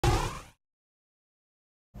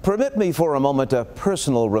Permit me for a moment a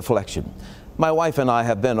personal reflection. My wife and I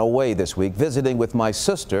have been away this week visiting with my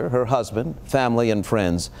sister, her husband, family, and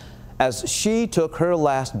friends as she took her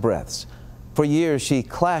last breaths. For years, she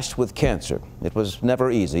clashed with cancer. It was never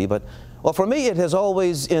easy, but, well, for me, it has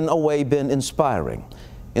always, in a way, been inspiring.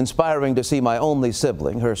 Inspiring to see my only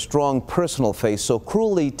sibling, her strong personal faith so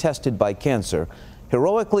cruelly tested by cancer,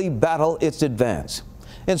 heroically battle its advance.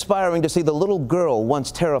 Inspiring to see the little girl,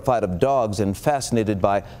 once terrified of dogs and fascinated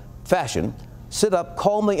by fashion, sit up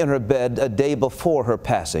calmly in her bed a day before her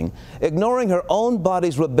passing, ignoring her own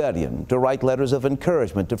body's rebellion to write letters of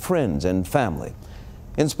encouragement to friends and family.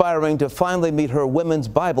 Inspiring to finally meet her women's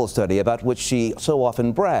Bible study, about which she so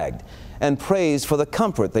often bragged, and praised for the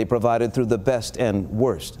comfort they provided through the best and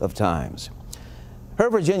worst of times. Her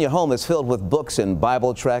Virginia home is filled with books and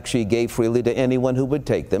Bible tracts she gave freely to anyone who would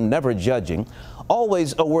take them, never judging,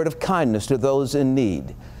 always a word of kindness to those in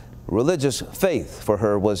need. Religious faith for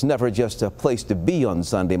her was never just a place to be on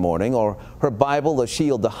Sunday morning, or her Bible a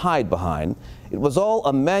shield to hide behind. It was all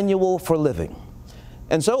a manual for living.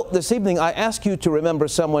 And so this evening I ask you to remember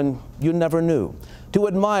someone you never knew, to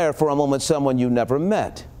admire for a moment someone you never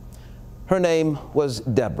met. Her name was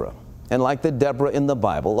Deborah. And like the Deborah in the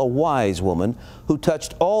Bible, a wise woman who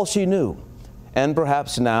touched all she knew, and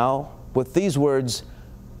perhaps now, with these words,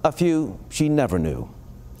 a few she never knew.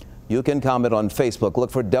 You can comment on Facebook.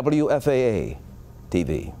 Look for WFAA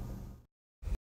TV.